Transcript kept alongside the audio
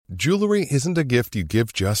Jewelry isn't a gift you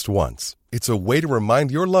give just once. It's a way to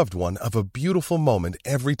remind your loved one of a beautiful moment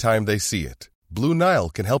every time they see it. Blue Nile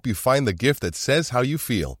can help you find the gift that says how you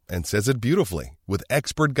feel and says it beautifully, with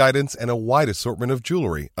expert guidance and a wide assortment of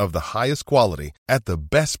jewelry of the highest quality at the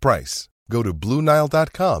best price. Go to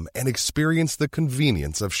BlueNile.com and experience the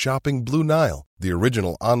convenience of shopping Blue Nile, the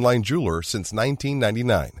original online jeweler since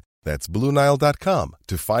 1999. That's BlueNile.com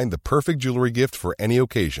to find the perfect jewelry gift for any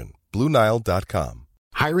occasion. BlueNile.com.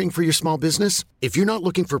 Hiring for your small business? If you're not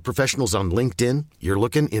looking for professionals on LinkedIn, you're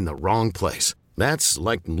looking in the wrong place. That's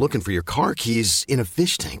like looking for your car keys in a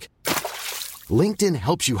fish tank. LinkedIn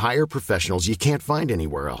helps you hire professionals you can't find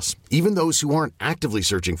anywhere else, even those who aren't actively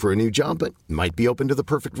searching for a new job but might be open to the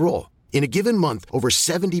perfect role. In a given month, over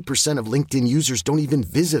 70% of LinkedIn users don't even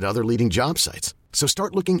visit other leading job sites. So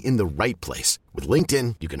start looking in the right place. With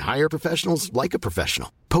LinkedIn, you can hire professionals like a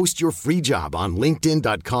professional. Post your free job on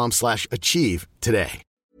linkedin.com/achieve today.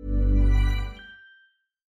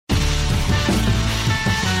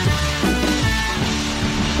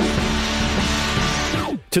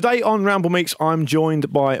 Today on Ramble Meets, I'm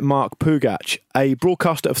joined by Mark Pougatch, a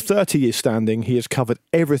broadcaster of 30 years standing. He has covered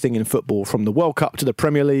everything in football, from the World Cup to the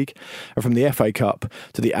Premier League, and from the FA Cup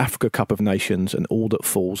to the Africa Cup of Nations and all that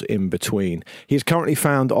falls in between. He is currently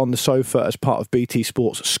found on the sofa as part of BT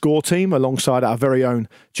Sport's Score Team, alongside our very own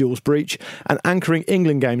Jules Breach, and anchoring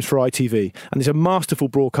England games for ITV. And he's a masterful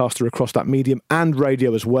broadcaster across that medium and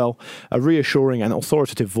radio as well, a reassuring and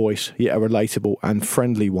authoritative voice, yet a relatable and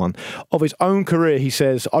friendly one. Of his own career, he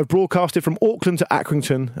says, I've broadcasted from Auckland to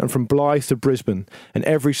Accrington and from Blyth to Brisbane, and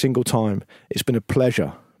every single time it's been a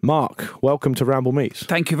pleasure. Mark, welcome to Ramble Meets.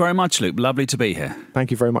 Thank you very much, Luke. Lovely to be here.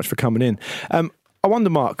 Thank you very much for coming in. I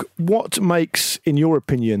wonder, Mark, what makes, in your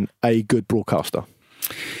opinion, a good broadcaster?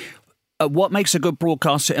 What makes a good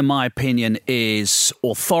broadcaster, in my opinion, is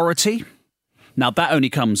authority. Now, that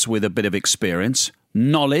only comes with a bit of experience.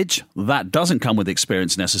 Knowledge, that doesn't come with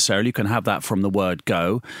experience necessarily. You can have that from the word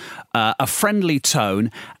go. A friendly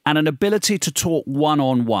tone and an ability to talk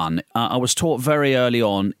one-on-one. I was taught very early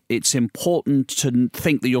on, it's important to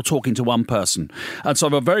think that you're talking to one person. And so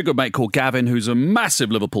I have a very good mate called Gavin, who's a massive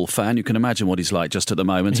Liverpool fan. You can imagine what he's like just at the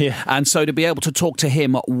moment. Yeah. And so to be able to talk to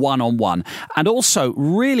him one-on-one. And also,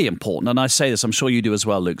 really important, and I say this, I'm sure you do as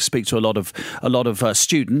well, Luke, speak to a lot of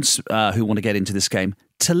students who want to get into this game,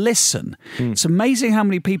 to listen. It's amazing how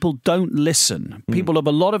many people don't listen. People of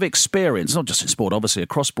a lot of experience, not just in sport, obviously,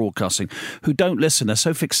 across broadcasting, who don't listen. They're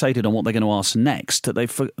so fixated on what they're going to ask next that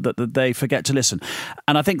they forget to listen.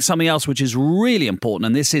 And I think something else which is really important,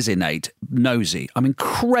 and this is innate, nosy. I'm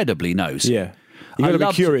incredibly nosy. Yeah. You've got to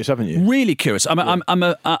be curious, haven't you? Really curious.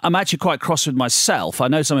 I'm actually quite cross with myself. I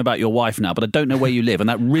know something about your wife now, but I don't know where you live, and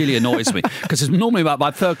that really annoys me, because it's normally about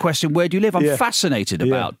my third question, where do you live? I'm fascinated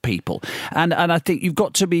about people. And I think you've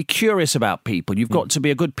got to be curious about people. You've got to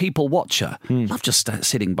be a good people watcher. I love just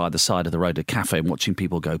sitting by the side of the road at a cafe and watching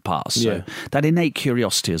people go past. So that innate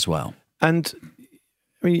curiosity as well. And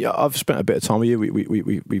I mean, I've spent a bit of time with you.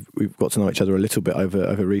 We've got to know each other a little bit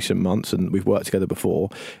over recent months, and we've worked together before.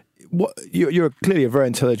 You're clearly a very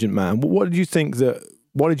intelligent man. What did you think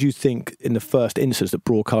in the first instance that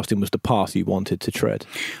broadcasting was the path you wanted to tread?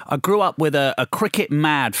 I grew up with a cricket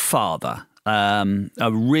mad father. A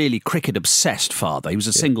really cricket-obsessed father. He was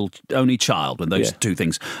a single only child, and those two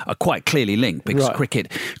things are quite clearly linked, because cricket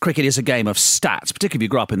is a game of stats, particularly if you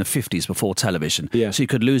grew up in the 50s before television, so you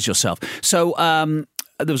could lose yourself. So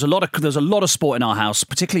there was a lot of sport in our house,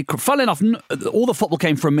 particularly, funnily enough, all the football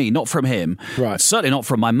came from me, not from him. Right. Certainly not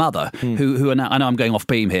from my mother, who I know I'm going off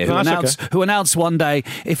beam here, who announced one day,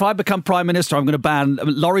 if I become Prime Minister, I'm going to ban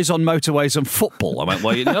lorries on motorways and football. I went,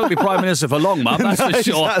 well, you won't be Prime Minister for long, Mum, that's for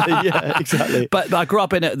sure. Exactly. But I grew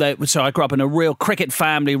up in a real cricket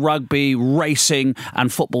family, rugby, racing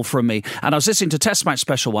and football from me. And I was listening to Test Match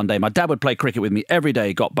Special one day. My dad would play cricket with me every day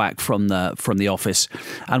he got back from the office.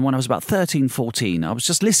 And when I was about 13, 14, I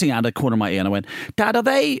was just listening out of the corner of my ear, and I went, Dad, are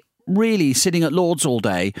they really sitting at Lord's all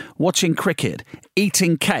day watching cricket,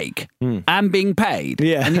 eating cake and being paid?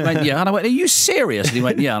 Yeah. And he went, yeah. And I went, are you serious? And he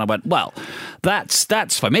went, yeah. And I went, well, that's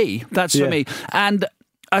for me. That's for me. And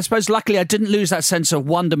I suppose luckily I didn't lose that sense of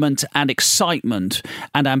wonderment and excitement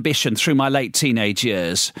and ambition through my late teenage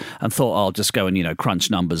years, and thought, I'll just go and,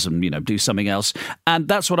 crunch numbers and, do something else. And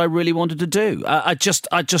that's what I really wanted to do. I just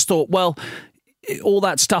thought, well, all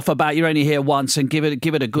that stuff about you're only here once and give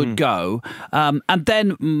it a good go. And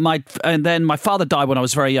then my father died when I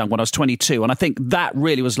was very young, when I was 22, and I think that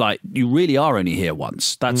really was like, you really are only here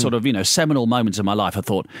once. That sort of, seminal moment in my life. I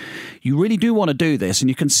thought, you really do want to do this, and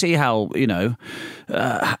you can see how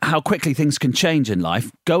how quickly things can change in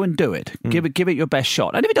life. Go and do it. Give it your best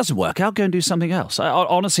shot. And if it doesn't work out, go and do something else.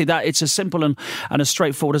 Honestly, that it's as simple and as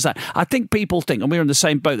straightforward as that. I think people think, and we're in the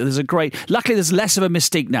same boat, that luckily there's less of a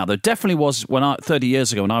mystique now. There definitely was 30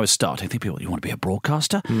 years ago when I was starting. I think people, you want to be a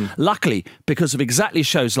broadcaster? Luckily, because of exactly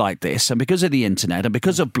shows like this, and because of the internet, and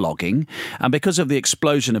because of blogging, and because of the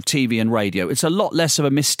explosion of TV and radio, it's a lot less of a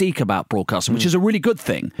mystique about broadcasting, which is a really good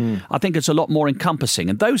thing. I think it's a lot more encompassing.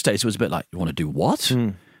 In those days, it was a bit like, you want to do what?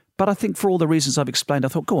 But I think for all the reasons I've explained, I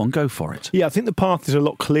thought, go for it. Yeah, I think the path is a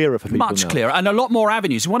lot clearer for people Much now. Clearer, and a lot more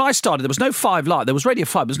avenues. When I started, there was no 5 Live. There was Radio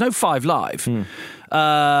 5, there was no 5 Live.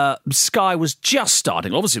 Sky was just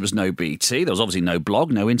starting. Obviously, there was no BT. There was obviously no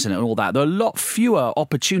blog, no internet, and all that. There are a lot fewer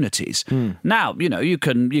opportunities now. You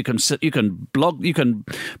can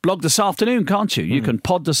blog this afternoon, can't you? You can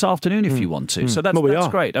pod this afternoon if you want to. So that's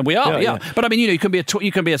great, and we are. Yeah. But I mean, you can be a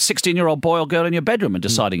 16-year-old boy or girl in your bedroom and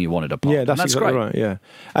deciding you wanted a pod. Yeah, that's exactly great. Right. Yeah,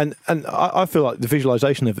 and I feel like the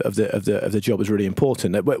visualization of the job is really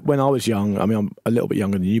important. When I was young, I mean, I'm a little bit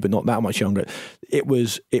younger than you, but not that much younger. It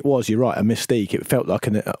was. You're right, a mystique. It felt like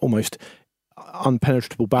an almost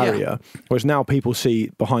unpenetrable barrier, whereas now people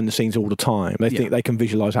see behind the scenes all the time. They think they can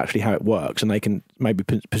visualize actually how it works, and they can maybe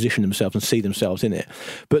position themselves and see themselves in it.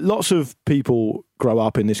 But lots of people grow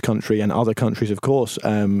up in this country and other countries, of course,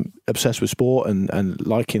 obsessed with sport and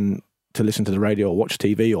liking to listen to the radio or watch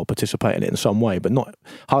TV or participate in it in some way, but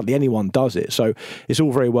hardly anyone does it. So it's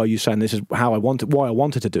all very well you saying this is why I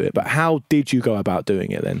wanted to do it, but how did you go about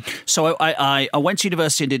doing it then? So I went to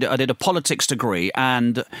university and I did a politics degree,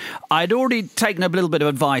 and I'd already taken a little bit of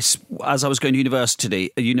advice as I was going to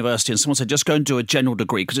university, and someone said, just go and do a general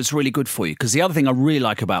degree because it's really good for you. Because the other thing I really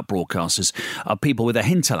like about broadcasters are people with a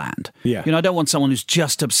hinterland. Yeah. I don't want someone who's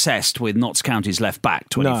just obsessed with Notts County's left back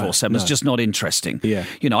 24/7. It's just not interesting. Yeah.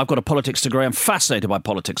 I've got a politics degree. I'm fascinated by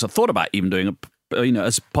politics. I thought about even doing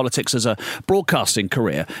as politics as a broadcasting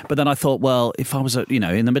career, but then I thought, well, if I was in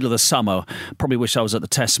the middle of the summer, probably wish I was at the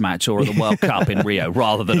Test match or at the World Cup in Rio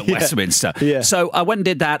rather than at Westminster. Yeah. So I went and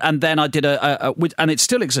did that, and then I did and it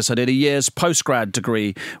still exists. I did a year's postgrad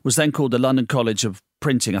degree, was then called the London College of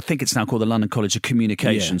Printing. I think it's now called the London College of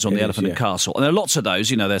Communications on the Elephant and Castle. And there are lots of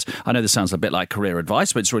those. I know this sounds a bit like career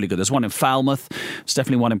advice, but it's really good. There's one in Falmouth. There's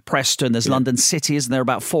definitely one in Preston. There's London City, isn't there?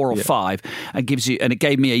 About 4 or 5, and it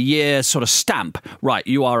gave me a year sort of stamp. Right,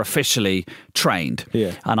 you are officially trained.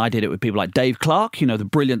 Yeah. And I did it with people like Dave Clark, the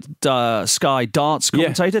brilliant Sky Darts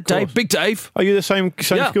commentator. Dave, Big Dave. Are you the same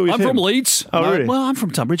school as him? I'm from Leeds. Oh, really? Well, I'm from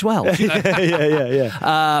Tunbridge Wells.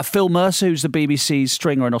 Yeah. Phil Mercer, who's the BBC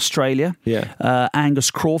stringer in Australia. Yeah. Angus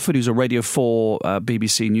Crawford, who's a Radio 4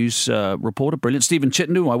 BBC News reporter, brilliant. Stephen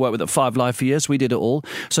Chittenden, who I worked with at 5 Live for years. We did it all.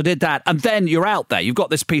 So I did that. And then you're out there. You've got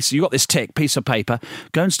this piece of paper.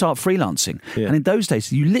 Go and start freelancing. Yeah. And in those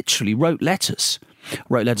days, you literally wrote letters.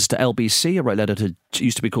 Wrote letters to LBC. I wrote letter to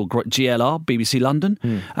used to be called GLR, BBC London,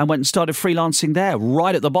 and went and started freelancing there,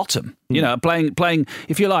 right at the bottom. Playing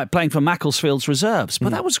if you like, playing for Macclesfield's reserves.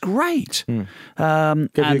 But that was great. Gave you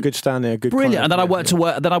a good stand there, good brilliant. And then I went to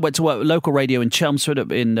work. Then I went to work local radio in Chelmsford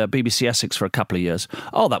in BBC Essex for a couple of years.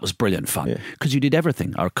 Oh, that was brilliant fun because you did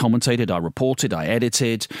everything. I commentated, I reported, I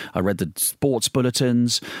edited, I read the sports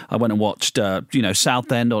bulletins. I went and watched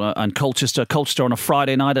Southend and Colchester on a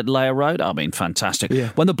Friday night at Layer Road. I mean, fantastic. Yeah.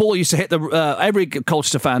 When the ball used to hit every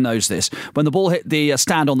Colchester fan knows this. When the ball hit the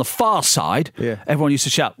stand on the far side, everyone used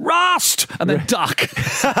to shout "Rust" and then duck.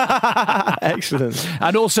 Excellent.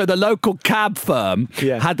 And also the local cab firm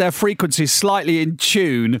had their frequencies slightly in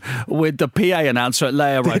tune with the PA announcer at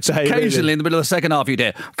Layer Road. So occasionally in the middle of the second half, you'd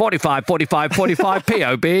hear 45, 45, 45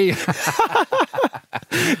 POB.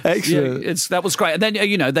 Excellent. That was great. And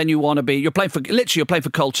then then you want to be you're playing for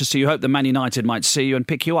Colchester. You hope that Man United might see you and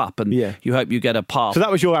pick you up, and you hope you get a path. So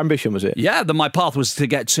that was your ambition, was it? Yeah. Then my path was to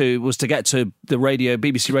get to the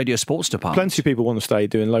BBC Radio Sports department. Plenty of people want to stay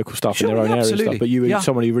doing local stuff in their own area and stuff, but you were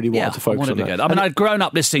someone who really wanted to focus on that. I mean, I'd grown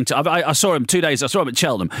up listening to. I saw him 2 days. I saw him at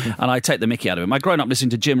Cheltenham, and I take the mickey out of him. I'd grown up listening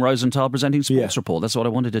to Jim Rosenthal presenting Sports Report. That's what I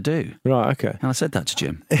wanted to do. Right. Okay. And I said that to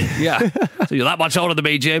Jim. Yeah. So you're that much older than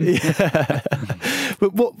me, Jim.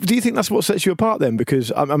 But what do you think that's what sets you apart then?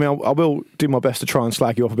 Because I mean, I will do my best to try and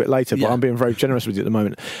slag you off a bit later, but I'm being very generous with you at the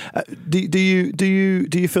moment. Do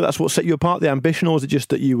you feel that's what set you apart, the ambition, or is it just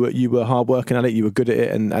that you were hard working at it, you were good at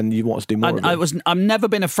it, and you want to do more? I've never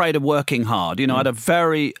been afraid of working hard. You know, I had a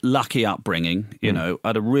very lucky upbringing. You know, I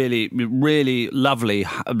had a really, really lovely,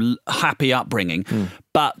 happy upbringing.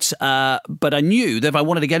 But I knew that if I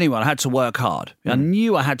wanted to get anywhere, I had to work hard. I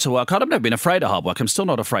knew I had to work hard. I've never been afraid of hard work. I'm still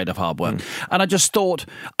not afraid of hard work. And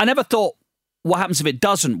I never thought, what happens if it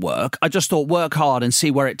doesn't work? I just thought, work hard and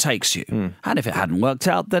see where it takes you. And if it hadn't worked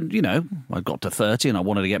out, then, you know, I got to 30 and I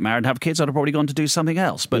wanted to get married and have kids, I'd have probably gone to do something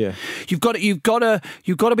else. But you've got to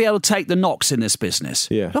be able to take the knocks in this business.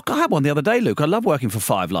 Look, I had one the other day, Luke. I love working for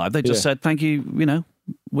 5 Live. They just said, thank you, you know,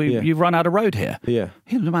 you've run out of road here.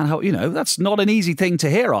 No matter how, you know, that's not an easy thing to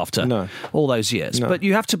hear after all those years. But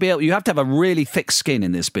you have to have a really thick skin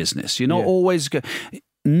in this business. You're not always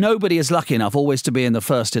nobody is lucky enough always to be in the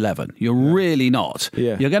first 11. You're really not.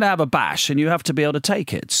 You're going to have a bash, and you have to be able to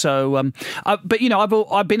take it. So, but you know,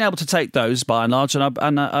 I've been able to take those by and large, and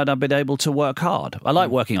I've been able to work hard. I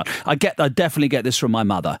like working hard. I definitely get this from my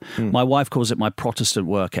mother. My wife calls it my Protestant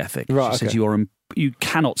work ethic. She says you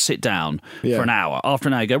cannot sit down for an hour. After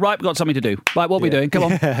an hour, you go, right, we've got something to do. Right, what are we doing? Come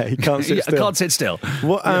on. You can't sit still. I can't sit still.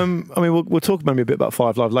 Well, I mean, we'll talk maybe a bit about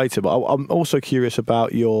 5 Live later, but I'm also curious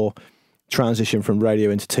about your transition from radio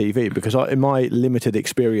into TV, because in my limited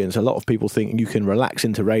experience, a lot of people think you can relax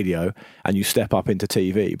into radio and you step up into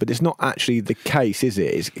TV, but it's not actually the case, is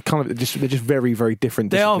it? It's kind of they're just very, very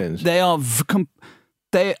different disciplines.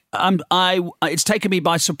 It's taken me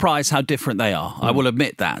by surprise how different they are. I will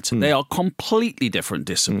admit that. They are completely different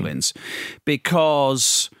disciplines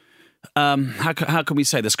because how can we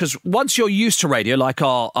say this? Because once you're used to radio, like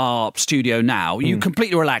our studio now, you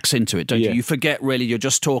completely relax into it, don't you? You forget really, you're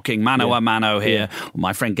just talking mano a mano here.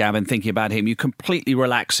 My friend Gavin, thinking about him, you completely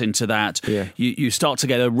relax into that. You start to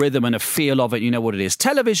get a rhythm and a feel of it. You know what it is.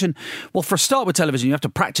 Television, well, for a start with television, you have to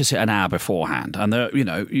practice it an hour beforehand, and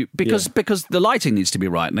because the lighting needs to be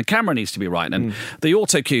right and the camera needs to be right, and the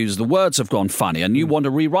auto cues, the words have gone funny, and you want to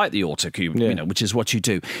rewrite the auto cue, you know, which is what you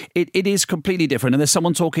do. It is completely different, and there's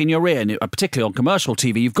someone talking in your ear. And particularly on commercial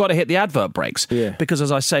TV, you've got to hit the advert breaks because,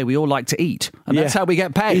 as I say, we all like to eat, and that's how we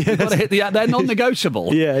get paid. You've got to hit they're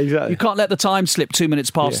non-negotiable. Exactly. You can't let the time slip 2 minutes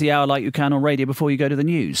past the hour like you can on radio before you go to the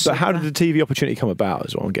news. So how did the TV opportunity come about,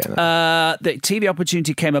 is what I'm getting at? The TV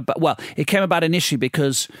opportunity came about, well, it came about initially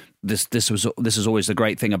because this is always the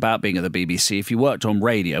great thing about being at the BBC. If you worked on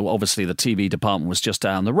radio, obviously the TV department was just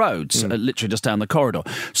down the road, literally just down the corridor.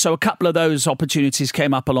 So a couple of those opportunities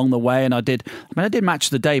came up along the way, and I did Match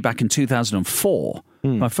of the Day back in 2004.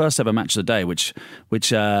 My first ever Match of the Day, which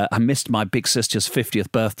I missed my big sister's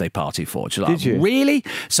 50th birthday party for. Did you? Really?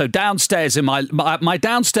 So downstairs in my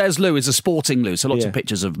downstairs loo is a sporting loo. So lots of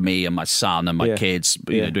pictures of me and my son and my kids,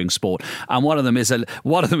 you know, doing sport. And one of them is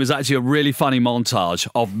actually a really funny montage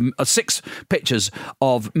of 6 pictures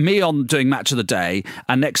of me doing Match of the Day,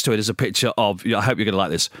 and next to it is a picture of, I hope you're going to like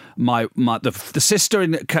this, the sister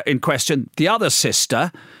in question, the other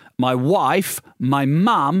sister, my wife, my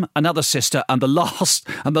mum, another sister, and the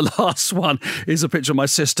last one is a picture of my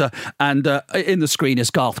sister, and in the screen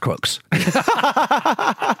is Garth Crooks.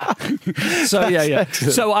 So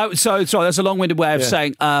that's a long-winded way of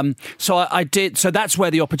saying. So I did. So that's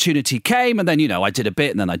where the opportunity came, and then I did a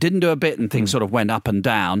bit, and then I didn't do a bit, and things sort of went up and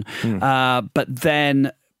down. But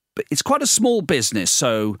then it's quite a small business.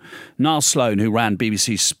 So Niall Sloan, who ran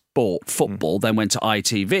BBC Football, then went to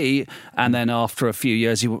ITV, and then after a few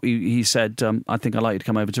years he said, I think I'd like you to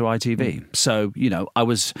come over to ITV. So I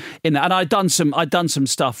was in that, and I'd done some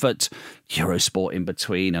stuff at Eurosport in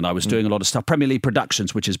between, and I was doing a lot of stuff, Premier League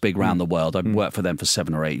Productions, which is big around the world. I've worked for them for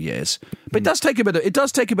 7 or 8 years, but it does take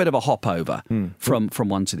a bit of a hop over from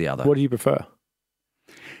one to the other. What do you prefer?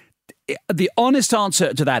 The honest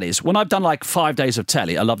answer to that is, when I've done like 5 days of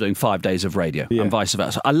telly, I love doing 5 days of radio, and vice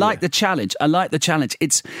versa. I like the challenge.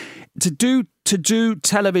 It's to do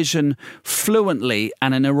television fluently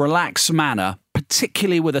and in a relaxed manner,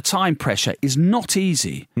 particularly with a time pressure, is not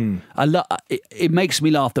easy. It makes me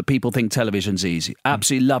laugh that people think television's easy.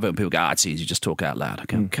 Absolutely love it when people go, it's easy, just talk out loud.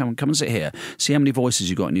 Okay, come and sit here. See how many voices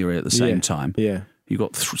you've got in your ear at the same time. You've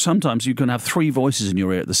got sometimes you can have 3 voices in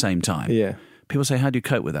your ear at the same time. People say, how do you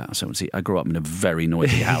cope with that? So, see, I grew up in a very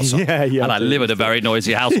noisy household. And I live in a very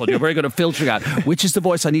noisy household. You're very good at filtering out which is the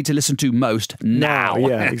voice I need to listen to most now.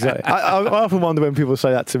 Yeah, exactly. I often wonder when people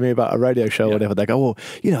say that to me about a radio show or whatever, they go, well,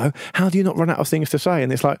 how do you not run out of things to say?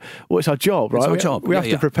 And it's like, well, it's our job, right? It's our job. We have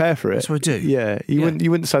to prepare for it. That's what we do. Yeah. You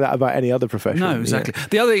wouldn't say that about any other profession. No, exactly.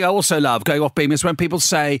 The other thing I also love, going off beam, is when people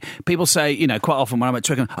say, quite often when I'm at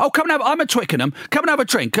Twickenham, I'm at Twickenham, come and have a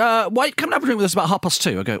drink. Come and have a drink with us about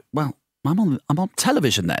 2:30. I go, well, I'm on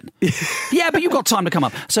television then. Yeah, but you've got time to come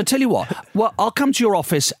up. So tell you what, I'll come to your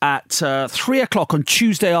office at 3:00 on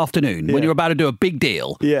Tuesday afternoon when you're about to do a big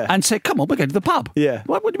deal and say, come on, we're going to the pub. Yeah.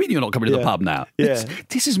 What do you mean you're not coming to the pub now? Yeah.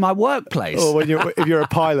 This is my workplace. Or if you're a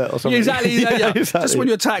pilot or something. Exactly. Exactly. Just when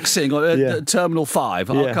you're taxiing at Terminal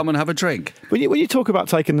 5, I'll come and have a drink. When you talk about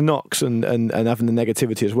taking the knocks and having the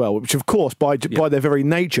negativity as well, which of course by their very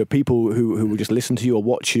nature, people who will just listen to you or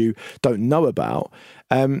watch you don't know about.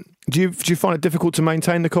 Do you find it difficult to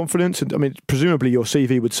maintain the confidence? I mean, presumably your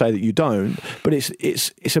CV would say that you don't, but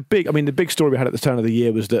it's a big. I mean, the big story we had at the turn of the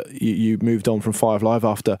year was that you moved on from Five Live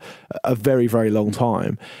after a very, very long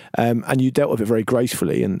time, and you dealt with it very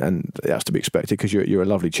gracefully, and that's to be expected because you're a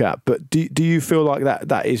lovely chap. But do you feel like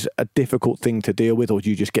that is a difficult thing to deal with, or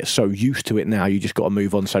do you just get so used to it now you just got to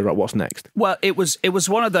move on and say, right, what's next? Well, it was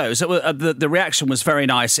one of those. The reaction was very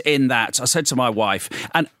nice in that I said to my wife,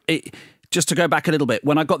 and just to go back a little bit,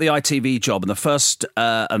 when I got the ITV job, and the first,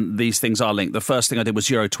 and these things are linked, the first thing I did was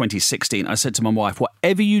Euro 2016. I said to my wife,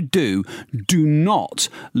 whatever you do not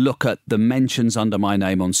look at the mentions under my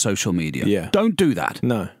name on social media. Yeah. Don't do that.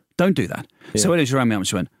 No. Don't do that. Yeah. So when she rang me up,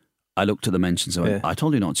 she went, I looked at the mentions. I went, I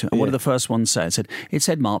told you not to. And what did the first one say? It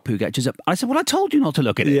said Mark Pougatch is up. I said, well, I told you not to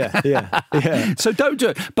look at it. Yeah. So don't do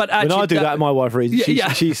it. But actually, when I do that, my wife reads.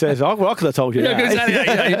 She says, "Oh, well, I could have told you that." Exactly.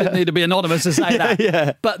 You didn't need to be anonymous to say that.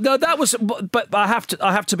 Yeah. But no, that was. But I have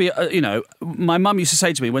to be. My mum used to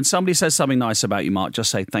say to me, when somebody says something nice about you, Mark, just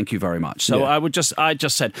say thank you very much. So I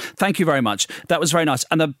just said thank you very much. That was very nice.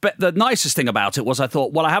 And the nicest thing about it was I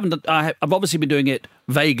thought, well, I've obviously been doing it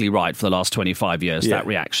vaguely right for the last 25 years. That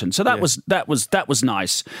reaction. So that was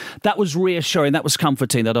nice. That was reassuring. That was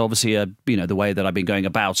comforting. That obviously, the way that I've been going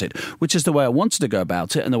about it, which is the way I wanted to go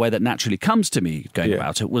about it, and the way that naturally comes to me going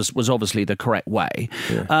about it, was obviously the correct way.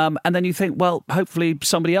 Yeah. And then you think, well, hopefully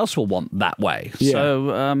somebody else will want that way. Yeah.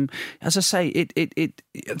 So, as I say, it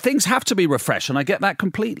things have to be refreshed, and I get that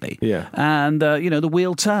completely. Yeah. And the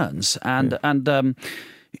wheel turns, and.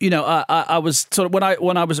 I was sort of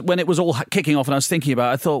when it was all kicking off, and I was thinking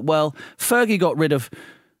about it, I thought, well, Fergie got rid of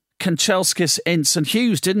Kanchelskis, Ince and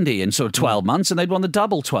Hughes, didn't he, in sort of 12 months, and they'd won the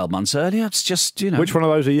double 12 months earlier. It's just, Which one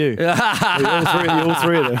of those are you? all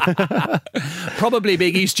three of them. Probably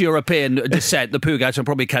being East European descent, the Pougatch and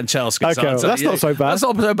probably Kanchelskis. Okay, that's not so bad. That's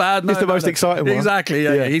not so bad. It's the most exciting one. Exactly,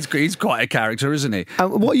 yeah. He's quite a character, isn't he?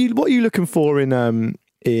 And what are you looking for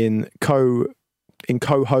in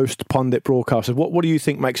co-host pundit broadcasters? What do you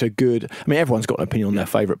think makes a good? I mean, everyone's got an opinion on their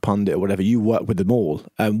favourite pundit or whatever. You work with them all.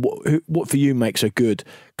 What for you makes a good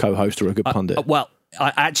co-host or a good pundit? Well,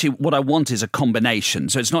 what I want is a combination.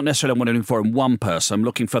 So it's not necessarily what I'm looking for in one person. I'm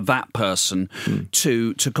looking for that person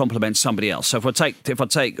to complement somebody else. So if I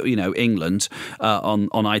take England on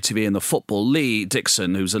ITV and the football, Lee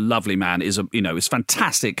Dixon, who's a lovely man, is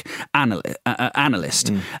fantastic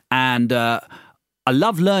analyst and. I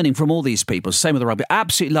love learning from all these people. Same with the rugby.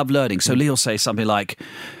 Absolutely love learning. So Lee will say something like,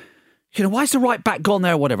 why is the right back gone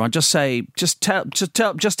there or whatever? I'll just say, just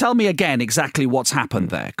tell me again exactly what's happened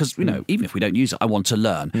there. Because, even if we don't use it, I want to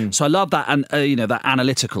learn. So I love that, and that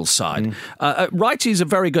analytical side. Wrighty's a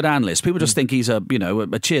very good analyst. People just think he's a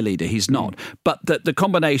cheerleader. He's not. But the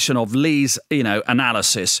combination of Lee's,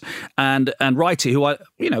 analysis and Wrighty, who I,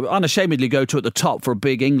 unashamedly go to at the top for a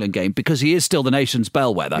big England game because he is still the nation's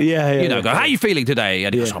bellwether. Go, how are you feeling today?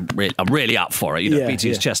 And he goes, I'm really up for it. Beating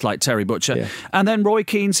his chest like Terry Butcher. Yeah. And then Roy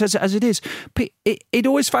Keane says it as it is. It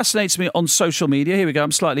always fascinates me on social media. Here we go.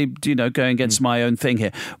 I'm slightly, going against my own thing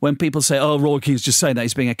here. When people say, "Oh, Roy Keane's just saying that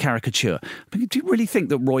he's being a caricature," I mean, do you really think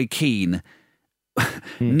that Roy Keane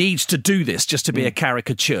needs to do this just to be a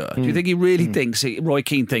caricature? Do you think he really thinks Roy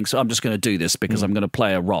Keane thinks I'm just going to do this because I'm going to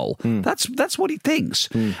play a role? That's what he thinks.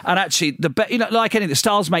 And actually, like anything, the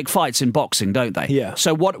styles make fights in boxing, don't they? Yeah.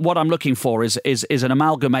 So what I'm looking for is an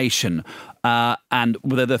amalgamation, and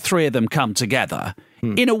whether the three of them come together.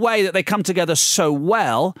 In a way that they come together so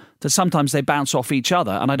well that sometimes they bounce off each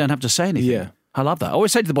other and I don't have to say anything. Yeah. I love that. I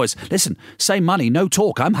always say to the boys, listen, save money, no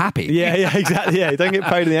talk, I'm happy. Yeah, exactly. Yeah, don't get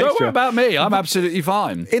paid in the extra. Don't worry about me, I'm absolutely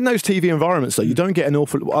fine. In those TV environments, though, you don't get an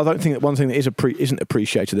awful... I don't think that one thing that isn't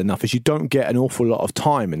appreciated enough is you don't get an awful lot of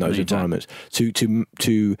time in those environments to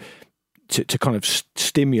to kind of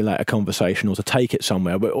stimulate a conversation or to take it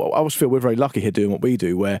somewhere. But I always feel we're very lucky here doing what we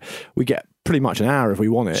do, where we get pretty much an hour if we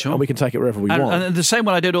want it, and we can take it wherever we want. And the same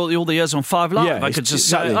way I did all the years on 5 Live. Yeah, I could just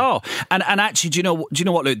exactly. say, and actually, do you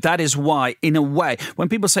know what, Luke? That is why, in a way, when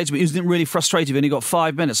people say to me, isn't it really frustrating, you've only got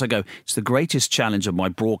 5 minutes? I go, it's the greatest challenge of my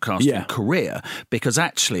broadcasting career, because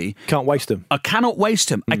actually... Can't waste them. I cannot waste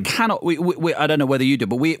them. I cannot... I don't know whether you do,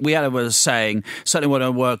 but we had a saying, certainly when I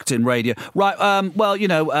worked in radio, right,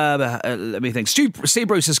 let me think, Steve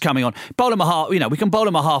Bruce is coming on, bowl him a half, we can bowl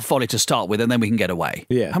him a half volley to start with, and then we can get away.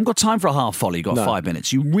 Yeah. I haven't got time for a half volley, you've got 5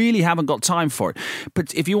 minutes. You really haven't got time for it.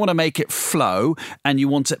 But if you want to make it flow and you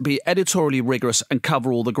want to be editorially rigorous and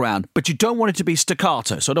cover all the ground, but you don't want it to be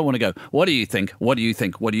staccato. So I don't want to go, what do you think? What do you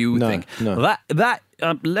think? What do you think? No. That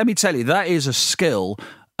let me tell you, that is a skill.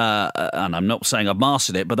 And I'm not saying I've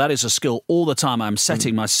mastered it, but that is a skill all the time I'm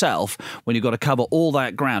setting myself when you've got to cover all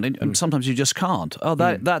that ground. And sometimes you just can't.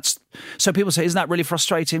 That's... So people say, isn't that really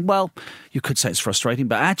frustrating? Well, you could say it's frustrating,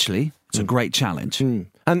 but actually it's a great challenge.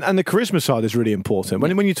 And the charisma side is really important.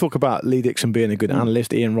 When you talk about Lee Dixon being a good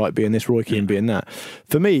analyst, Ian Wright being this, Roy Keane being that,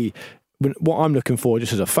 for me, what I'm looking for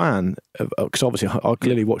just as a fan, because obviously I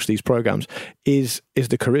clearly watch these programmes, is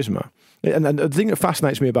the charisma. And the thing that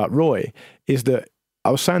fascinates me about Roy is that, I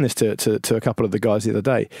was saying this to a couple of the guys the other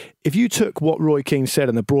day, if you took what Roy Keane said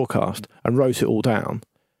in the broadcast and wrote it all down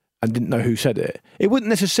and didn't know who said it, it wouldn't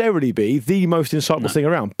necessarily be the most insightful thing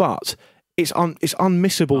around, but it's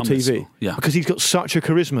unmissable TV, because he's got such a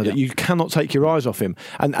charisma that you cannot take your eyes off him.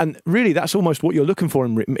 And really, that's almost what you're looking for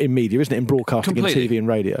in media, isn't it? In broadcasting, in TV and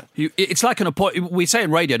radio. It's like an appointment. We say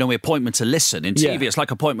in radio, don't we, appointment to listen. In TV, it's like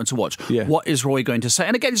appointment to watch. Yeah. What is Roy going to say?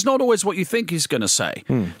 And again, it's not always what you think he's going to say.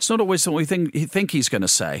 It's not always what you think he's going to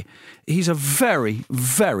say. He's a very,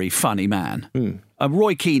 very funny man.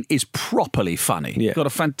 Roy Keane is properly funny. He's got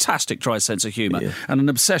a fantastic dry sense of humour and an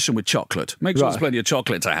obsession with chocolate. Make sure there's plenty of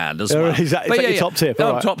chocolate to hand as well. Exactly. It's like your top tip.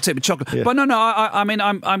 Top tip with chocolate. Yeah. But no, I mean,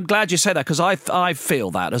 I'm glad you say that, because I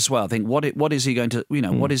feel that as well. I think, what is he going to,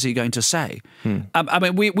 what is he going to say? I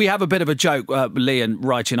mean, we have a bit of a joke, Lee and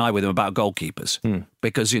Wright and I, with him about goalkeepers,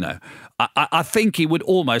 because, I think he would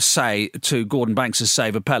almost say to Gordon Banks'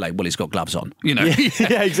 save of Pele, well, he's got gloves on. Yeah,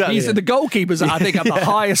 exactly. The goalkeepers, I think, have the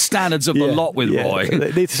highest standards of the lot with Roy.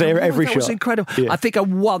 They need to say every shot. That was incredible. I think I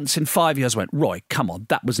once in 5 years went, Roy, come on,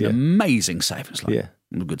 that was an amazing save. It's like,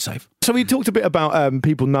 a good save. So we talked a bit about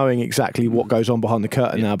people knowing exactly what goes on behind the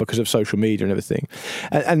curtain now because of social media and everything.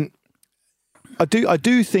 And I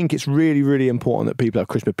do think it's really, really important that people have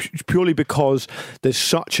charisma, purely because there's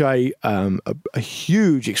such a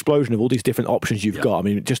huge explosion of all these different options you've got. I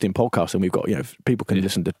mean, just in podcasting, we've got, people can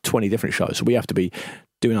listen to 20 different shows, so we have to be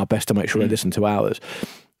doing our best to make sure they listen to ours.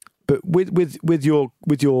 But with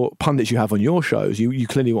your pundits you have on your shows, you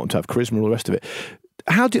clearly want to have charisma and all the rest of it.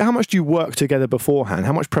 How much do you work together beforehand?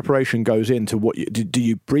 How much preparation goes into what do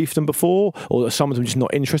you brief them before, or are some of them just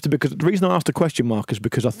not interested? Because the reason I asked the question, Mark, is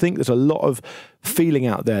because I think there's a lot of feeling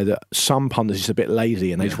out there that some pundits are just a bit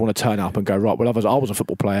lazy and they just want to turn up and go, right, well, I was a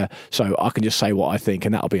football player, so I can just say what I think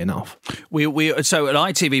and that'll be enough. So at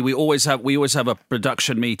ITV we always have a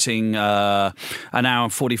production meeting an hour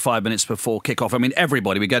and 45 minutes before kickoff. I mean,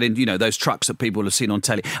 everybody, we get in, those trucks that people have seen on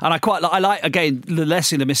telly, and I like again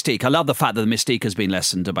lessening the mystique. I love the fact that the mystique has been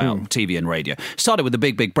lessened about TV and radio. Started with the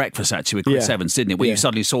Big Breakfast, actually, with Chris Evans, didn't it? Where you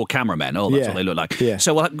suddenly saw cameramen. Oh, that's what they look like. Yeah.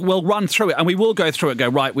 So we'll run through it, and we will go through it. Go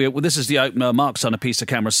right. This is the opener. Mark's on a piece of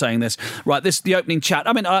camera saying this. Right. This is the opening chat.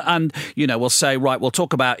 I mean, we'll say, right. We'll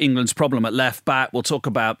talk about England's problem at left back. We'll talk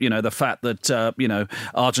about the fact that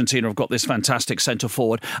Argentina have got this fantastic centre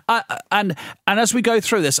forward. And as we go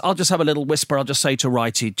through this, I'll just have a little whisper. I'll just say to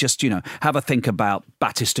Righty, just have a think about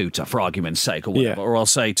Batistuta, for argument's sake, or whatever. Or I'll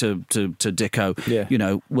say to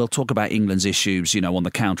Dicko, we'll talk about England's issues, on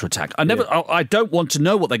the counter-attack. I don't want to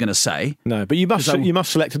know what they're going to say. No, but you must have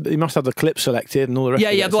the clip selected and all the rest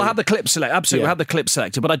of it. Yeah, we'll have the clip selected. Absolutely, we'll have the clip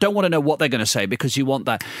selected. But I don't want to know what they're going to say, because you want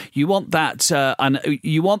that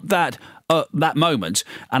moment.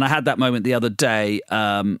 And I had that moment the other day.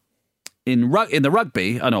 In the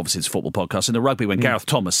rugby, and obviously it's a football podcast, in the rugby when Gareth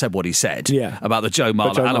Thomas said what he said about the Joe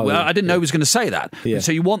Marler, I didn't know he was going to say that. Yeah.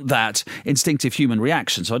 So you want that instinctive human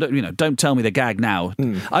reaction. So I don't tell me the gag now.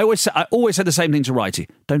 I always said the same thing to Righty.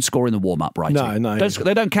 Don't score in the warm-up, Righty. No.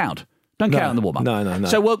 They don't count. Don't count in the warm-up. No.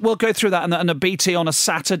 So we'll go through that. And a BT on a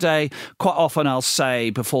Saturday, quite often I'll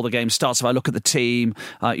say before the game starts, if I look at the team,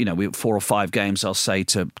 we have 4 or 5 games, I'll say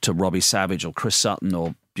to Robbie Savage or Chris Sutton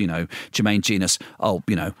or Jermaine Genius. Oh,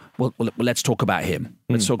 well, let's talk about him.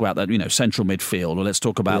 Let's talk about that, central midfield, or let's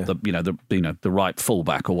talk about the right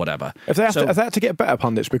fullback or whatever. If they have to get better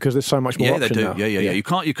pundits because there's so much more option they do. now. Yeah.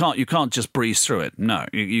 You can't just breeze through it. No,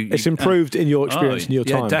 it's improved in your experience in your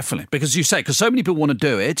time. Yeah, definitely. Because because so many people want to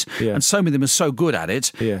do it, and so many of them are so good at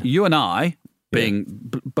it. Yeah. You and I, being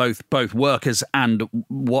both workers and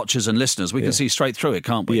watchers and listeners, we can see straight through it,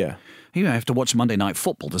 can't we? Yeah. You have to watch Monday Night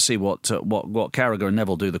Football to see what Carragher and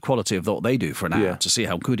Neville do, the quality of what they do for an hour, to see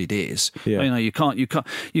how good it is. Yeah. You can't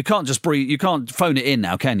just breathe. You can't phone it in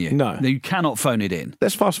now, can you? No, you cannot phone it in.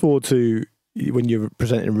 Let's fast forward to when you're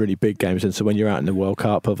presenting really big games, and so when you're out in the World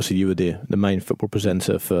Cup, obviously you were the main football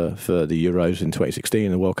presenter for the Euros in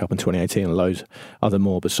 2016, the World Cup in 2018, and loads other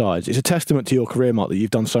more besides. It's a testament to your career, Mark, that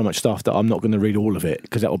you've done so much stuff that I'm not going to read all of it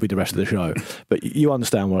because that will be the rest of the show. But you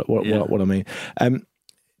understand what I mean.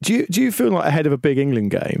 Do you feel like ahead of a big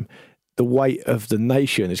England game, the weight of the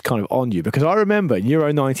nation is kind of on you? Because I remember in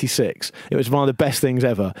Euro 96, it was one of the best things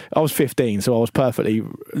ever. I was 15, so I was perfectly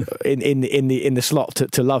in the slot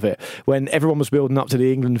to love it. When everyone was building up to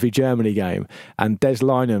the England v Germany game, and Des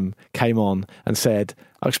Lynam came on and said,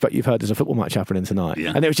 I expect you've heard there's a football match happening tonight.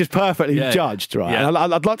 Yeah. And it was just perfectly judged, right? Yeah. And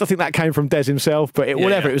I'd like to think that came from Des himself, but it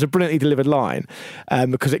was a brilliantly delivered line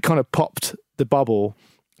because it kind of popped the bubble.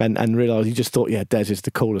 And realised you just thought, Des is the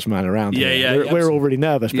coolest man around here. We're all really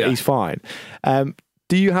nervous, but he's fine.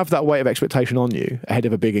 Do you have that weight of expectation on you ahead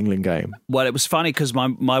of a big England game? Well, it was funny because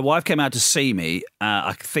my wife came out to see me.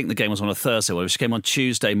 I think the game was on a Thursday. Well, she came on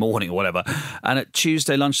Tuesday morning or whatever. And at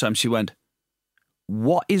Tuesday lunchtime, she went,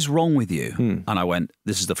 "What is wrong with you?" And I went,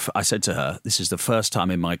 I said to her, "This is the first time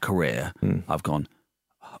in my career I've gone,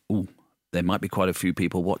 ooh, there might be quite a few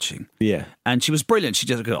people watching." Yeah. And she was brilliant. She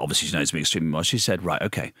just, obviously she knows me extremely well. She said, right,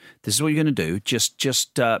 okay, this is what you're going to do.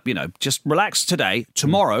 Just relax today,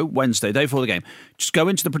 tomorrow, Wednesday, day before the game. Just go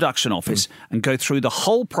into the production office and go through the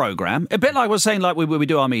whole program. A bit like I was saying, like we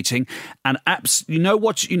do our meeting, and know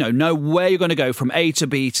where you're going to go from A to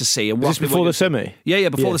B to C. And this before the semi? Yeah,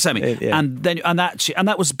 before the semi. Yeah. And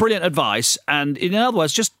that was brilliant advice. And in other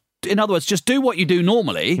words, just do what you do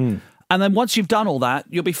normally. And then once you've done all that,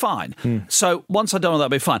 you'll be fine. So once I've done all that, I'll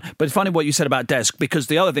be fine. But it's funny what you said about Des, because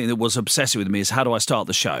the other thing that was obsessive with me is how do I start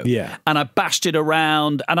the show? Yeah. And I bashed it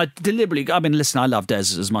around, and I deliberately, listen, I love Des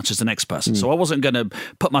as much as the next person. So I wasn't going to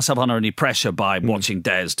put myself under any pressure by watching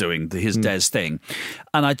Des doing his Des thing.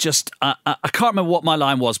 And I can't remember what my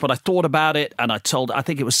line was, but I thought about it, and I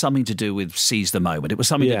think it was something to do with seize the moment. It was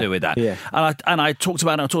something to do with that. Yeah. And I talked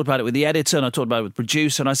about it with the editor, and I talked about it with the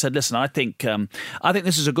producer, and I said, listen, I think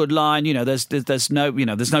this is a good line.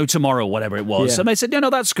 There's no tomorrow, whatever it was. Yeah. And they said, no,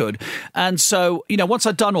 that's good. And so, once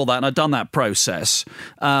I'd done all that and I'd done that process,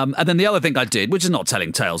 and then the other thing I did, which is not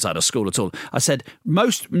telling tales out of school at all, I said,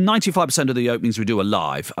 95% of the openings we do are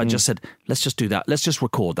live. I just said, let's just do that. Let's just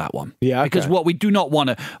record that one. Yeah, okay. Because what we don't want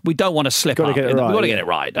to slip up. We've got to get it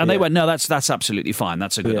right. And they went, no, that's absolutely fine.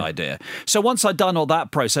 That's a good idea. So once I'd done all that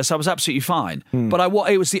process, I was absolutely fine. But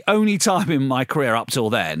it was the only time in my career up till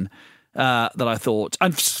then that I thought,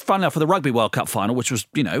 and funnily enough, for the Rugby World Cup final, which was,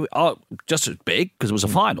 just as big because it was a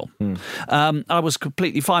final, I was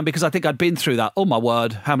completely fine because I think I'd been through that. Oh my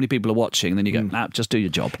word, how many people are watching? And then you go, nah, just do your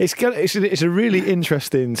job. It's a really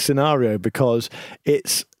interesting scenario because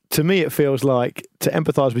to me, it feels like, to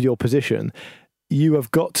empathise with your position, you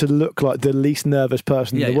have got to look like the least nervous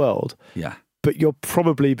person in the world. Yeah. But you're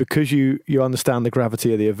probably, because you understand the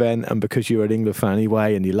gravity of the event and because you're an England fan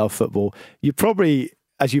anyway and you love football, you probably,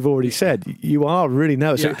 as you've already said, you are really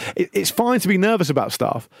nervous. Yeah. So it's fine to be nervous about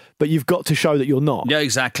stuff, but you've got to show that you're not. Yeah,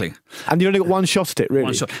 exactly. And you only got one shot at it, really.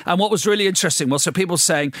 One shot. And what was really interesting was, so people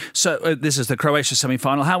saying, this is the Croatia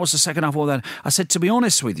semi-final, how was the second half? All that? I said, to be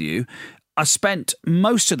honest with you, I spent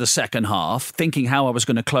most of the second half thinking how I was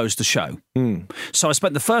going to close the show. So I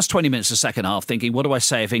spent the first 20 minutes of the second half thinking, what do I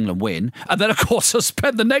say if England win? And then, of course, I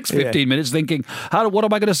spent the next 15 minutes thinking, what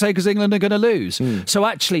am I going to say because England are going to lose? So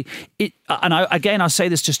actually, I say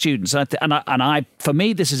this to students, for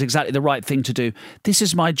me, this is exactly the right thing to do. This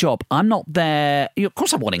is my job. I'm not there. Of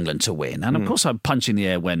course, I want England to win, and of course, I'm punching the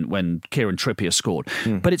air when Kieran Trippier scored.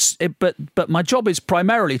 But my job is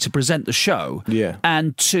primarily to present the show,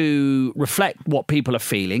 and to reflect what people are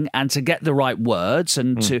feeling, and to get the right words,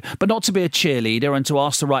 but not to be a cheerleader, and to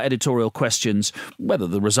ask the right editorial questions, whether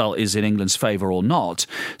the result is in England's favour or not.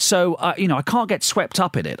 So, I can't get swept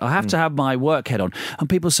up in it. I have to have my work head on. And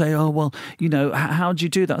people say, oh, well, how do you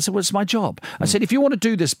do that? I said, well, it's my job. I said, if you want to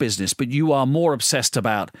do this business, but you are more obsessed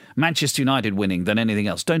about Manchester United winning than anything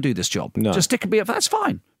else, don't do this job. No. Just stick and be, that's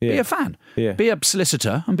fine. Be a fan. Yeah. Be a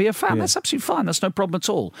solicitor and be a fan. That's absolutely fine. That's no problem at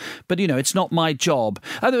all. But, it's not my job.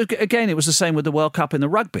 And again, it was the same with the World Cup in the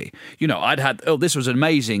rugby. This was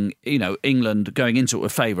amazing, England going into it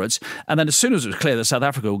with favourites. And then as soon as it was clear that South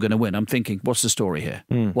Africa were going to win, I'm thinking, what's the story here?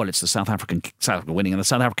 Well, it's the South Africa winning and the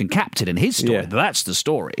South African captain and his story. Yeah. That's the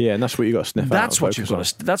story. Yeah, and that's what you've got to sniff out. That's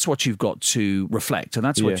what you've got to reflect, and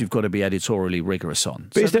that's what you've got to be editorially rigorous on.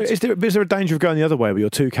 But is there a danger of going the other way where you're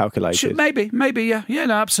too calculated? Maybe, yeah. Yeah,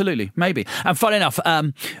 no, absolutely, maybe. And funny enough,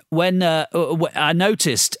 when I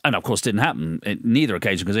noticed, and of course didn't happen in neither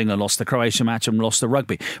occasion because England lost the Croatia match and lost the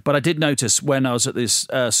rugby, but I did notice when I was at this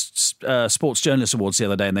Sports Journalist Awards the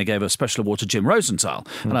other day and they gave a special award to Jim Rosenthal,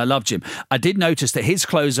 and I love Jim, I did notice that his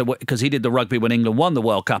closer, because he did the rugby when England won the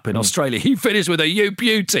World Cup in Australia, he finished with a "You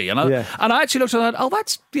beauty," and I actually looked at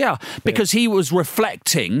that, because he was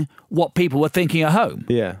reflecting what people were thinking at home.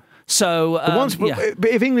 Yeah. So, but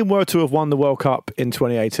if England were to have won the World Cup in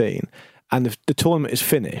 2018 and the tournament is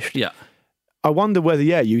finished, I wonder whether,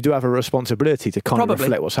 you do have a responsibility to kind of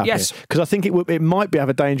reflect what's happening. Yes. Because I think it might have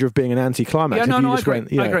a danger of being an anticlimax. Yeah, I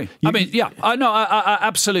agree. I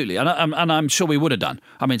absolutely. And I'm sure we would have done.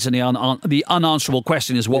 I mean, it's the unanswerable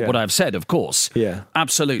question is what would I have said, of course. Yeah.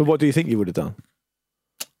 Absolutely. But what do you think you would have done?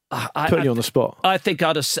 Putting you on the spot. I think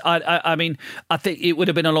I think it would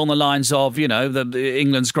have been along the lines of, the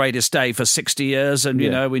England's greatest day for 60 years and,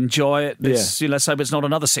 enjoy it. Let's hope it's not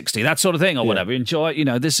another 60, that sort of thing or whatever. Enjoy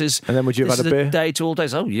it. This is... And then would you have had a beer? Day to all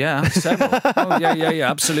days. Oh, yeah, several.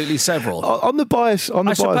 Absolutely several. On the bias...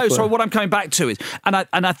 I suppose, what I'm coming back to is...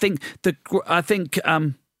 I think...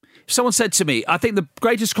 Someone said to me, I think the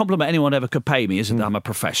greatest compliment anyone ever could pay me is that I'm a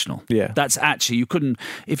professional. Yeah. That's actually, you couldn't,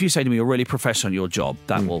 if you say to me, you're really professional at your job,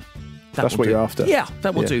 that's what you're after. Yeah,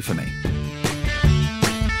 that will do for me.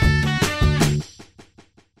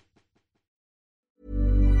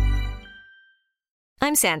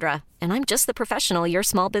 I'm Sandra, and I'm just the professional your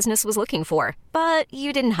small business was looking for. But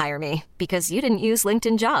you didn't hire me because you didn't use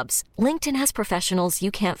LinkedIn Jobs. LinkedIn has professionals you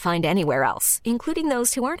can't find anywhere else, including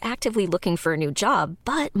those who aren't actively looking for a new job,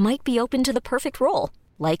 but might be open to the perfect role,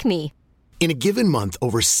 like me. In a given month,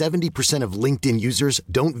 over 70% of LinkedIn users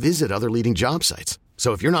don't visit other leading job sites.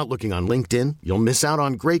 So if you're not looking on LinkedIn, you'll miss out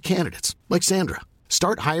on great candidates like Sandra.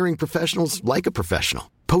 Start hiring professionals like a professional.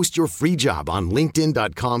 Post your free job on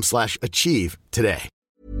linkedin.com/achieve today.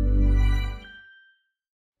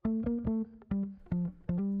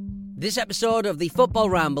 This episode of the Football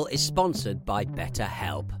Ramble is sponsored by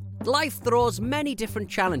BetterHelp. Life throws many different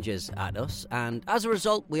challenges at us, and as a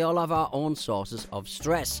result, we all have our own sources of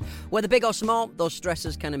stress. Whether big or small, those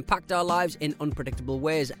stresses can impact our lives in unpredictable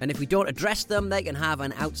ways, and if we don't address them, they can have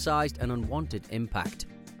an outsized and unwanted impact.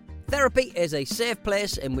 Therapy is a safe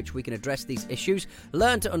place in which we can address these issues,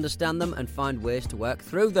 learn to understand them and find ways to work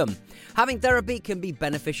through them. Having therapy can be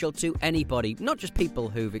beneficial to anybody, not just people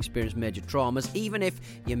who've experienced major traumas, even if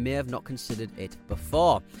you may have not considered it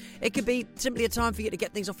before. It could be simply a time for you to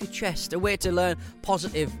get things off your chest, a way to learn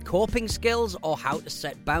positive coping skills or how to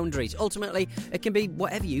set boundaries. Ultimately, it can be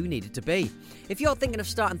whatever you need it to be. If you're thinking of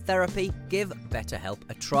starting therapy, give BetterHelp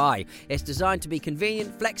a try. It's designed to be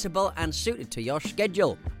convenient, flexible and suited to your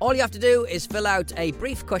schedule. All you have to do is fill out a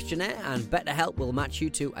brief questionnaire and BetterHelp will match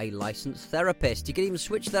you to a licensed therapist. You can even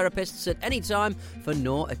switch therapists at any time for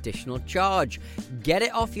no additional charge. Get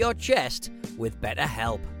it off your chest with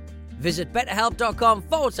BetterHelp. Visit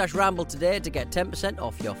betterhelp.com/ramble today to get 10%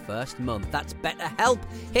 off your first month. That's BetterHelp,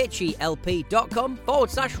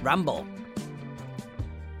 HELP.com/ramble.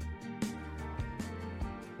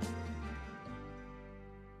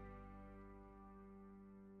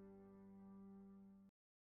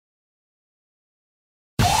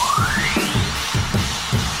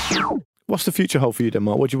 What's the future hold for you, then,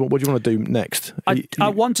 Mark? What do you want to do next? I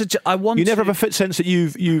want. You never have a fit sense that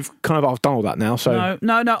you've kind of I've done all that now. So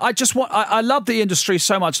no. I just want. I love the industry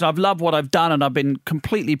so much, and I've loved what I've done, and I've been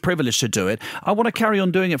completely privileged to do it. I want to carry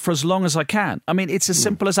on doing it for as long as I can. I mean, it's as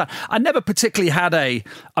simple as that. I never particularly had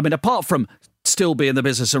apart from still being in the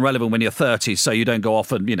business and relevant when you're 30, so you don't go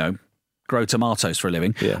off and grow tomatoes for a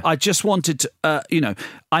living. Yeah. I just wanted to,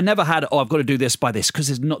 I never had, I've got to do this by this,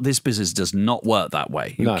 because this business does not work that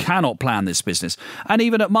way. You cannot plan this business. And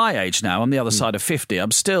even at my age now, I'm the other side of 50,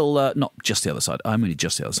 I'm still, not just the other side, I'm only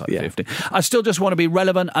just the other side of 50. I still just want to be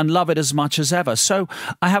relevant and love it as much as ever. So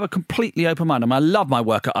I have a completely open mind. I love my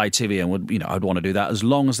work at ITV and I'd want to do that as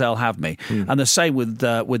long as they'll have me. And the same with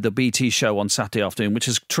the BT show on Saturday afternoon, which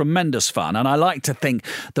is tremendous fun. And I like to think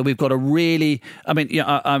that we've got a really,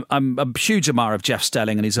 I'm a huge admirer of Jeff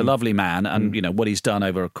Stelling, and he's a lovely man, and you know what he's done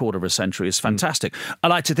over a quarter of a century is fantastic. I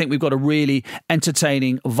like to think we've got a really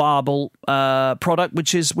entertaining, viable product,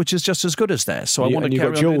 which is just as good as theirs. So I want to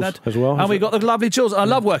carry on doing that as well. And we've got the lovely Jules. I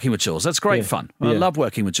love working with Jules. That's great fun. I love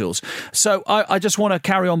working with Jules. So I just want to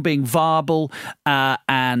carry on being viable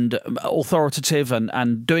and authoritative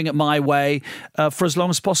and doing it my way for as long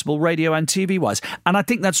as possible, radio and TV wise. And I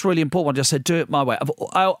think that's really important. I just said, do it my way.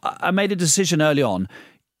 I made a decision early on.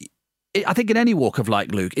 I think in any walk of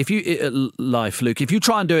life, Luke, if you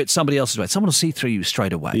try and do it somebody else's way, someone will see through you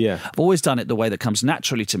straight away. Yeah. I've always done it the way that comes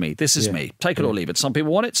naturally to me. This is me. Take it or leave it. Some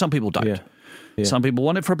people want it, some people don't. Yeah. Some people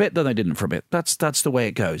want it for a bit, then they didn't for a bit. That's the way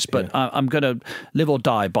it goes. But I'm going to live or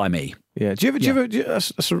die by me. Yeah. Do you ever?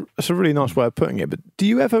 That's a really nice way of putting it. But do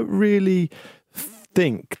you ever really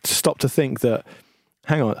stop to think that?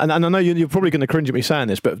 Hang on, and I know you're probably going to cringe at me saying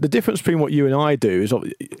this, but the difference between what you and I do is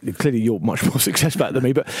clearly you're much more successful at than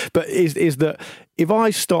me. But is that if I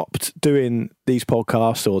stopped doing these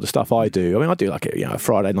podcasts or the stuff I do, I mean, I do like a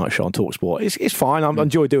Friday night show on TalkSport. It's fine. I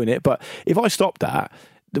enjoy doing it. But if I stop that,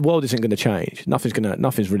 the world isn't going to change.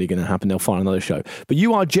 Nothing's really going to happen. They'll find another show. But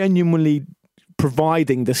you are genuinely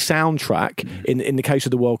providing the soundtrack in the case of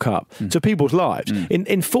the World Cup to people's lives.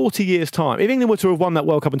 In 40 years' time, if England were to have won that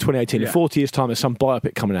World Cup in 2018, in 40 years' time there's some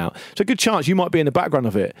biopic coming out. It's a good chance you might be in the background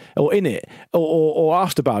of it or in it or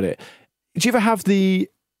asked about it. Do you ever have the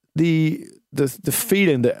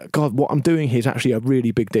feeling that, God, what I'm doing here is actually a really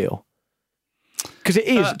big deal? Because it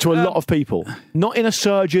is to a lot of people, not in a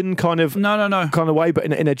surgeon kind of kind of way, but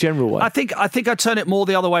in a general way. I think I turn it more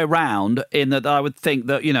the other way around, in that I would think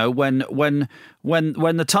that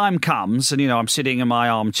when the time comes, and I'm sitting in my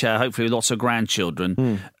armchair, hopefully with lots of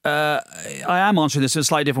grandchildren, I am answering this in a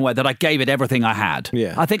slightly different way. That I gave it everything I had.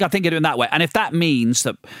 Yeah. I think it in that way, and if that means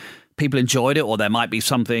that people enjoyed it, or there might be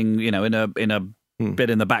something in a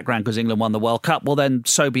bit in the background because England won the World Cup, well then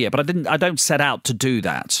so be it. But I don't set out to do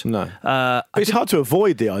that. No, it's hard to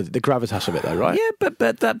avoid the gravitas of it, though, right? Yeah,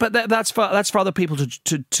 but that's for other people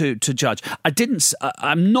to judge.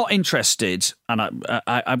 I'm not interested, and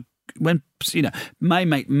I when my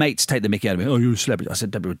mates take the mickey out of me. Oh, you're a celebrity. I said,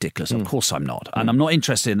 don't be ridiculous. Of course I'm not. And I'm not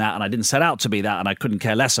interested in that, and I didn't set out to be that, and I couldn't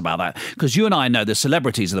care less about that, because you and I know the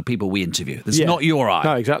celebrities are the people we interview. It's not you or I.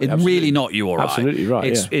 No, exactly. It's really not you or I. Absolutely right.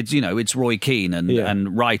 It's Roy Keane and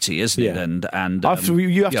Wrighty, isn't it? And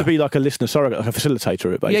you have to be like a listener surrogate, like a facilitator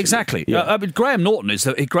of it, basically. Yeah, exactly. Yeah. Graham Norton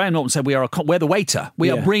said we're the waiter. We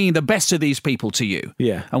are bringing the best of these people to you.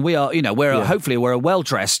 Yeah. And we are, hopefully we're a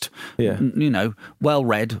well-dressed,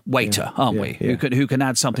 well-read waiter, aren't we? Yeah. Who can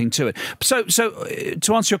add something to it. So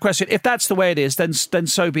to answer your question, if that's the way it is, then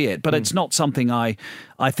so be it. But it's not something I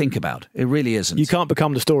think about. It really isn't. You can't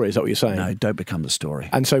become the story, is that what you're saying? No, don't become the story.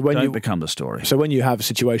 And so when don't become the story. So when you have a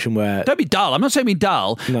situation where... Don't be dull. I'm not saying be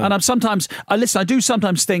dull. No. And I do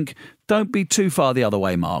sometimes think, don't be too far the other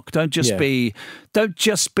way, Mark. Don't just be Olivier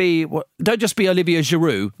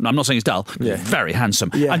Giroud. I'm not saying he's dull. Yeah. Very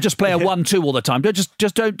handsome. Yeah. And just play a 1-2 all the time. Don't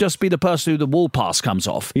just be the person who the wall pass comes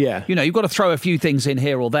off. Yeah. You've got to throw a few things in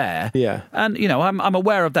here or there. Yeah. And I'm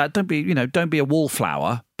aware of that. Don't be a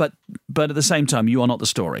wallflower. But at the same time, you are not the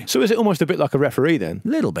story. So is it almost a bit like a referee then?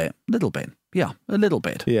 Little bit. Yeah, a little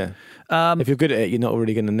bit. Yeah. If you're good at it, you're not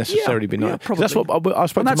really going to necessarily be nice. Yeah, probably. That's what I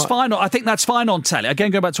spoke to. That's fine. I think that's fine on telly.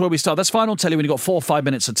 Again, go back to where we started. That's fine on telly when you've got 4 or 5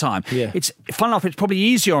 minutes of time. Yeah. It's fun enough. It's probably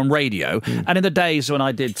easier on radio. And in the days when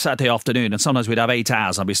I did Saturday afternoon, and sometimes we'd have 8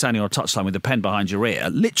 hours, I'd be standing on a touchline with a pen behind your ear.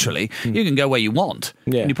 Literally, you can go where you want.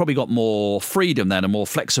 Yeah. And you've probably got more freedom then and more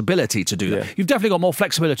flexibility to do that. Yeah. You've definitely got more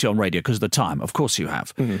flexibility on radio because of the time. Of course you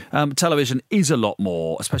have. Mm-hmm. Television is a lot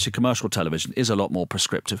more, especially commercial television, is a lot more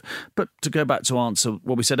prescriptive. But to go back to answer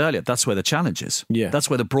what we said earlier, that's where the challenge is. Yeah.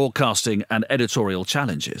 That's where the broadcasting and editorial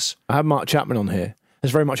challenge is. I had Mark Chapman on here.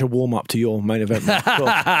 It's very much a warm-up to your main event.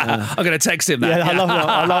 I'm going to text him that. Yeah,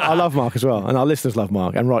 I love Mark as well. And our listeners love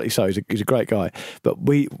Mark, and rightly so. He's a great guy. But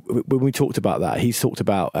when we talked about that, he's talked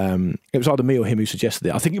about, it was either me or him who suggested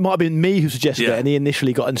it. I think it might have been me who suggested it, and he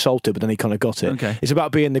initially got insulted, but then he kind of got it. Okay. It's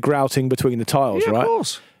about being the grouting between the tiles, right? Of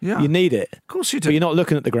course. Yeah. You need it. Of course you do. But you're not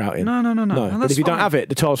looking at the grouting. No. But if you don't have it,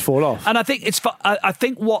 the tiles fall off. And I think I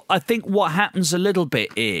think what happens a little bit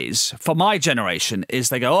is, for my generation, is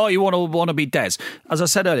they go, oh, you want to be Des. As I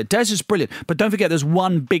said earlier, Des is brilliant. But don't forget, there's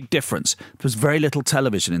one big difference. There was very little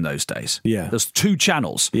television in those days. Yeah. There's 2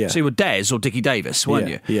 channels. Yeah. So you were Des or Dickie Davis, weren't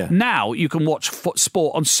you? Yeah. Now you can watch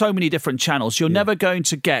sport on so many different channels. You're never going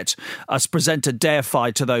to get us presenter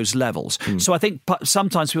deified to those levels. So I think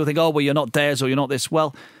sometimes people think, oh, well, you're not Des or you're not this.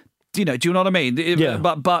 Well, do you know what I mean? Yeah.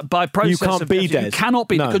 But by process, you can't be Des. You cannot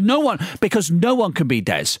be, because no one can be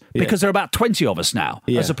Des, because there are about 20 of us now,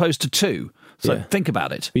 as opposed to 2. So think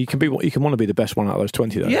about it. You can want to be the best one out of those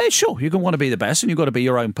 20, though. Yeah, sure. You can want to be the best, and you've got to be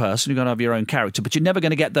your own person. You've got to have your own character, but you're never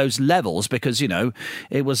going to get those levels because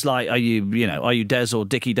it was like, are you Des or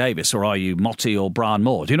Dickie Davis, or are you Motti or Brian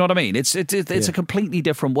Moore? Do you know what I mean? It's a completely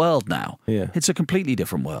different world now. Yeah, it's a completely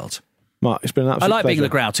different world. Mark, it's been an absolute I like pleasure. being the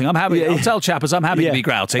grouting. I'm happy. I'll tell chappers I'm happy to be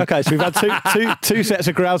grouting. Okay, so we've had two sets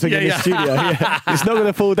of grouting in the studio. Yeah. It's not going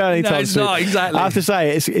to fall down anytime soon. No, exactly. I have to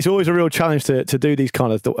say, it's always a real challenge to do these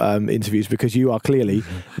kind of interviews because you are clearly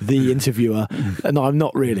the interviewer, and I'm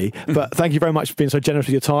not really. But thank you very much for being so generous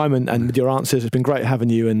with your time and with your answers. It's been great having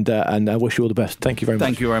you, and I wish you all the best. Thank you very much.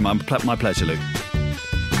 Thank you very much. My pleasure, Luke.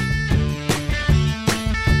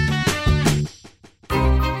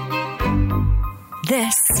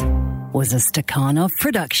 This was a Stakhanov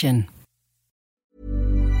production.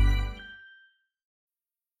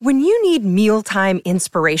 When you need mealtime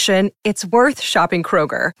inspiration, it's worth shopping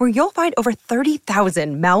Kroger, where you'll find over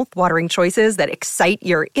 30,000 mouth-watering choices that excite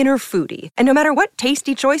your inner foodie. And no matter what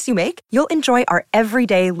tasty choice you make, you'll enjoy our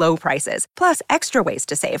everyday low prices, plus extra ways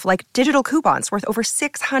to save, like digital coupons worth over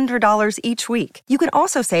 $600 each week. You can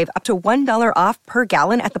also save up to $1 off per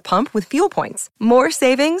gallon at the pump with fuel points. More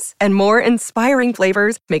savings and more inspiring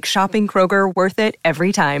flavors make shopping Kroger worth it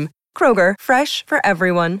every time. Kroger, fresh for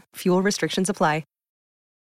everyone. Fuel restrictions apply.